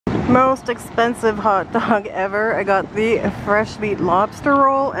Most expensive hot dog ever. I got the fresh meat lobster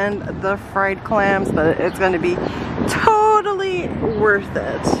roll and the fried clams, but it's going to be totally worth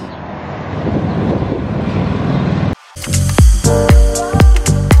it.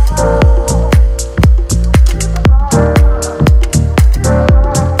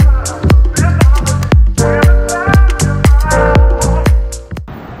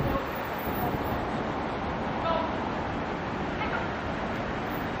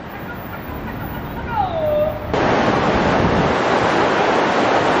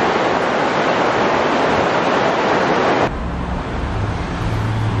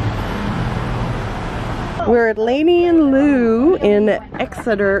 We're at Laney and Lou in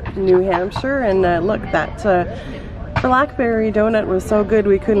Exeter, New Hampshire, and look, that blackberry donut was so good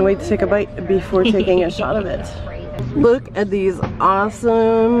we couldn't wait to take a bite before taking a shot of it. Look at these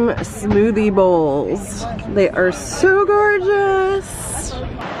awesome smoothie bowls. They are so gorgeous.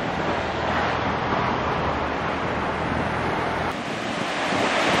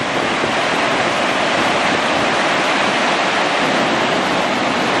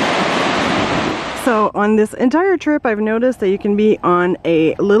 So on this entire trip, I've noticed that you can be on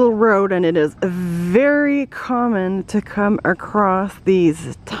a little road, and it is very common to come across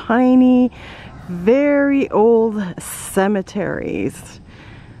these tiny, very old cemeteries.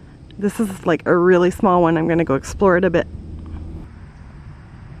 This is like a really small one. I'm going to go explore it a bit.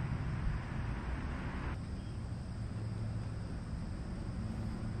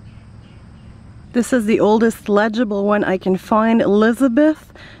 This is the oldest legible one I can find.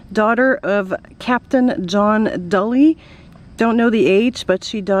 Elizabeth, daughter of Captain John Dully. Don't know the age, but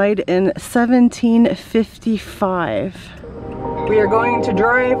she died in 1755. We are going to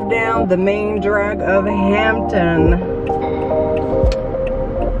drive down the main drag of Hampton.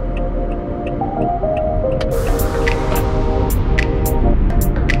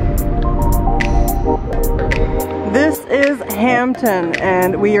 This is Hampton,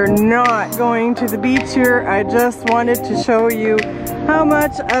 and we are not going to the beach here. I just wanted to show you how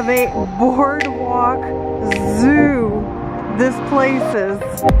much of a boardwalk zoo this place is.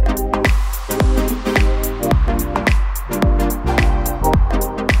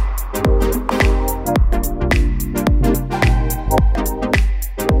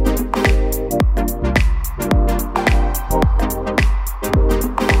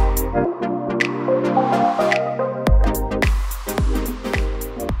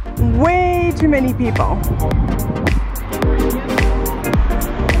 Way too many people.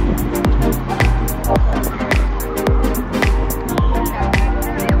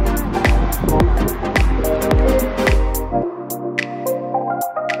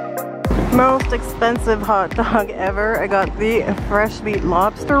 Most expensive hot dog ever. I got the fresh meat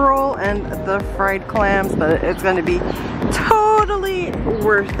lobster roll and the fried clams, but it's going to be totally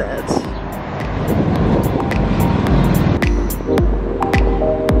worth it.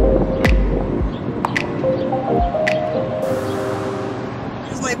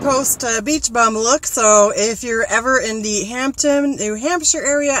 Post beach bum look. So if you're ever in the Hampton, New Hampshire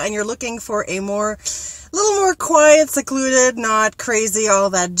area and you're looking for a little more quiet, secluded, not crazy, all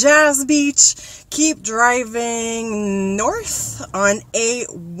that jazz beach, keep driving north on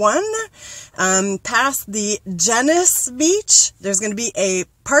A1 past the Jenness beach. There's going to be a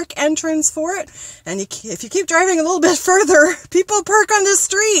park entrance for it, and if you keep driving a little bit further, people park on the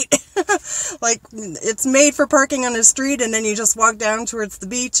street. Like, it's made for parking on the street, and then you just walk down towards the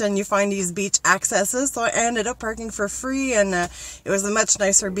beach and you find these beach accesses. So I ended up parking for free, and it was a much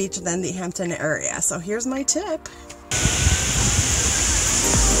nicer beach than the Hampton area. So here's my tip.